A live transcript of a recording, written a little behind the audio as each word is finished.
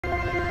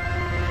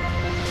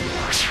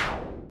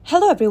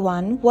Hello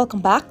everyone,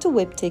 welcome back to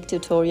Webtech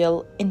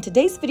Tutorial. In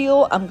today's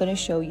video, I'm going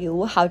to show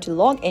you how to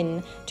log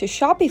in to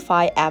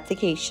Shopify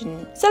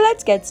application. So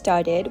let's get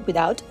started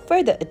without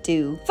further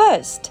ado.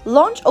 First,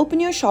 open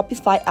your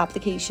Shopify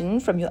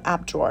application from your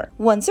app drawer.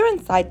 Once you're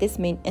inside this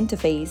main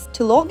interface,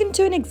 to log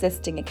into an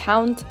existing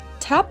account,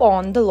 tap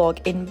on the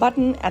login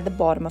button at the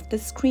bottom of the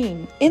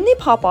screen. In the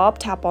pop-up,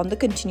 tap on the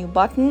continue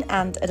button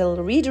and it'll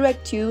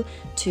redirect you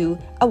to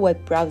a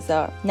web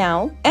browser.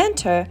 Now,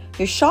 enter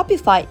your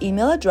Shopify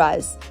email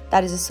address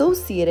that is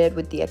associated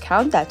with the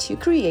account that you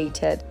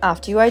created.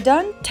 After you are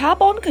done,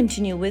 tap on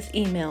continue with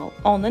email.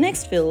 On the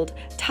next field,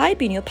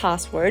 type in your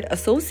password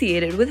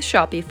associated with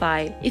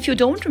Shopify. If you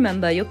don't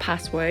remember your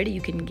password,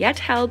 you can get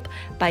help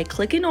by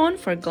clicking on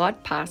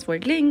Forgot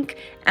Password link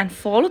and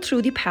follow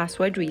through the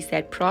password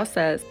reset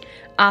process.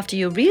 After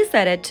you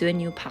reset it to a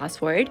new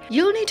password,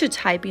 you'll need to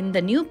type in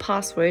the new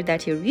password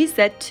that you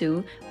reset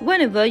to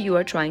whenever you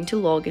are trying to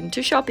log into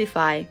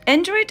Shopify.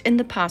 Enter it in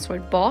the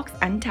password box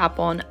and tap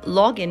on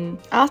Login.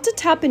 After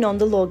tapping on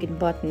the login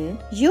button,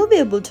 you'll be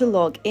able to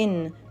log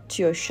in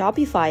to your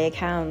Shopify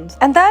account.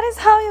 And that is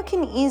how you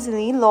can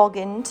easily log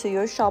in to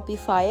your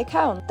Shopify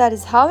account. That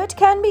is how it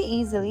can be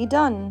easily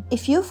done.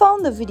 If you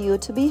found the video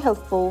to be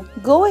helpful,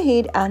 go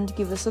ahead and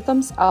give us a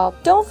thumbs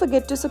up. Don't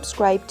forget to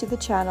subscribe to the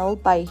channel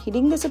by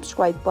hitting the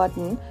subscribe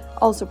button.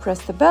 Also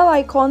press the bell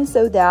icon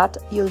so that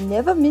you'll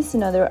never miss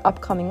another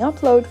upcoming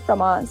upload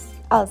from us.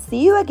 I'll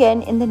see you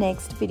again in the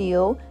next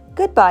video.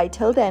 Goodbye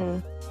till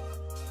then.